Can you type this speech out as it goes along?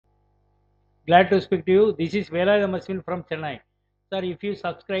Glad to speak to you. This is Velayam from Chennai. Sir, if you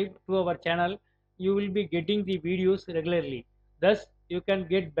subscribe to our channel, you will be getting the videos regularly. Thus, you can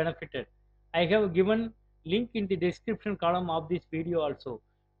get benefited. I have given link in the description column of this video also.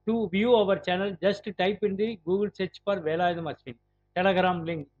 To view our channel, just type in the Google search for Velayam. Telegram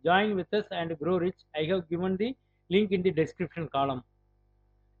link. Join with us and grow rich. I have given the link in the description column.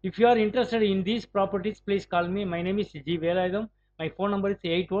 If you are interested in these properties, please call me. My name is G. Velayam. My phone number is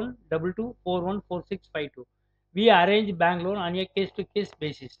 8122414652. We arrange bank loan on a case-to-case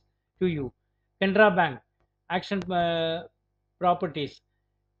basis to you. Canara Bank, Action Properties.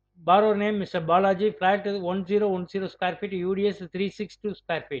 Borrower name Mr. Balaji, flat 1010 square feet, UDS 362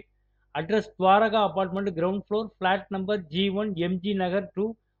 square feet. Address Dwaraga apartment, ground floor, flat number G1, MG Nagar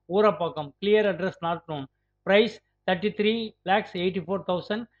 2, Urapakkam. Clear address not known. Price 33 lakhs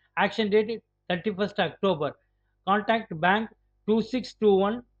 84,000. Action date 31st October. Contact bank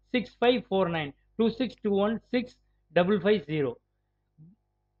 2621 6549 2621 6550.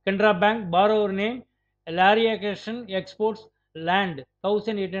 Canara Bank, borrower name Larry Action Exports Land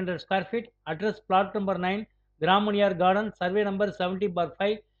 1800 square feet. Address plot number 9, Gramaniyar Garden, survey number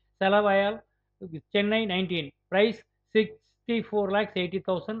 70/5, selavoyal, Chennai 19. Price 64 lakhs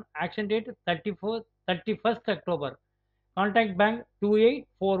 80,000. Action date 31st October. Contact bank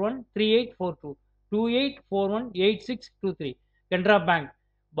 2841 3842 2841 8623. Canara Bank,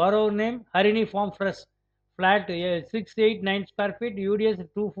 borrower name Harini Farm Fresh, flat 689 square feet, UDS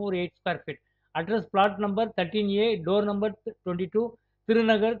 248 square feet. Address plot number 13A, door number 22,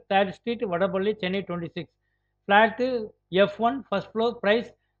 Thirunagar, 3rd Street, Vadapalani, Chennai 26. Flat F1, first floor, price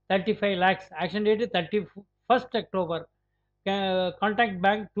 35 lakhs. Action date 31st October. Contact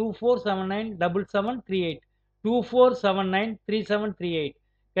bank 2479 7738 2479 3738.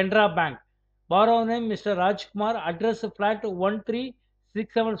 Canara Bank, borrower name Mr. Rajkumar, address flat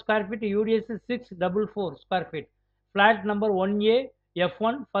 1367 square feet, UDS 644 square feet. Flat number 1A,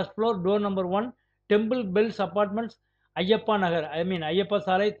 F1, first floor, door number 1, Temple Bells Apartments, Ayyappa Nagar, Ayyappa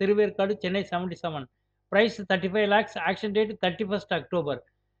Salai, Thiruverkadu, Chennai 77. Price 35 lakhs. Action date 31st October.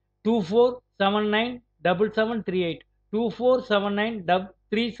 2479 7738 2479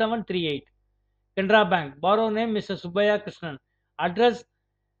 3738. Canara Bank, borrower name Mr. Subbaya Krishnan, address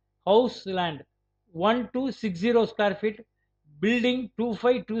house land 1260 square feet, building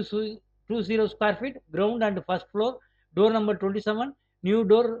 2520 square feet, ground and first floor, door number 27, new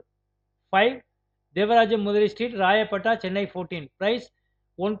door 5, Devaraja Mudari Street, Royapettah, Chennai 14. Price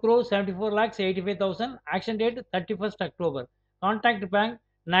 1 crore 74 lakhs 85,000. Action date 31st October. Contact bank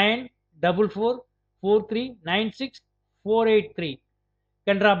 944396483.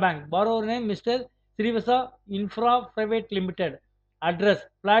 Canara Bank, borrower name Mr. Srivasa Infra Private Limited, address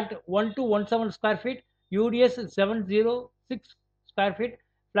flat 1217 square feet, UDS 706 square feet,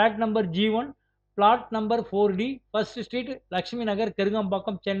 flat number G1, plot number 4D, First Street, Lakshmi Nagar,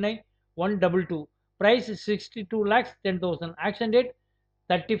 Gerugambakkam, Chennai 122. Price 62 lakhs 10,000. Action date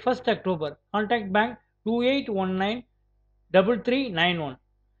 31st October. Contact bank 2819 3391.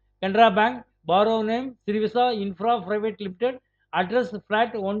 Canara Bank, borrower name Srivasa Infra Private Limited, address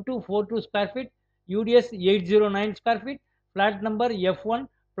flat 1242 square feet, UDS 809 square feet, flat number F1,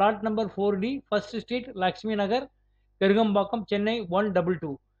 plot number 4D, First Street, Lakshmi Nagar, Gerugambakkam, Chennai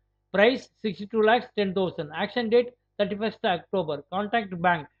 122. Price 62 lakhs 10,000. Action date 31st October. Contact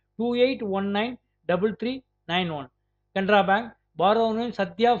bank 2819 3391. Canara Bank, borrower name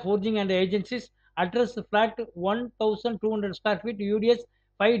Satya Forging and Agencies, address flat 1200 square feet, UDS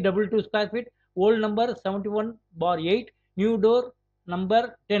 522 square feet, old number 71/8, new door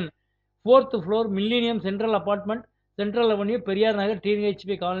number 10, 4th floor, Millennium Central Apartment, Central Avenue, Periyar Nagar,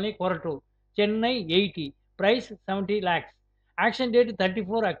 TNHP Colony, Korattur, Chennai 80. Price 70 lakhs. Action date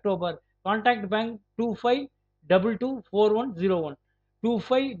 34 October. Contact bank 25224101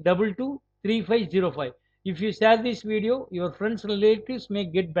 25223505. If you share this video, your friends and relatives may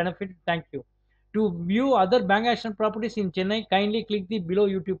get benefit. Thank you. To view other bank action properties in Chennai, kindly click the below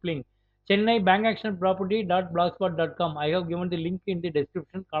YouTube link. Chennai bankactionproperty.blogspot.com. I have given the link in the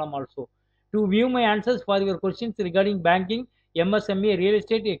description column also. To view my answers for your questions regarding banking, MSME, real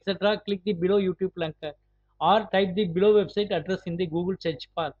estate, etc., click the below YouTube link or type the below website address in the Google search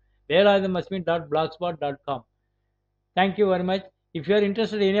bar, velayam.blogspot.com. Thank you very much. If you are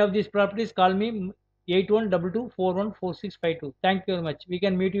interested in any of these properties, call me 8122414652. Thank you very much. We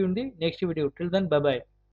can meet you in the next video. Till then, bye bye.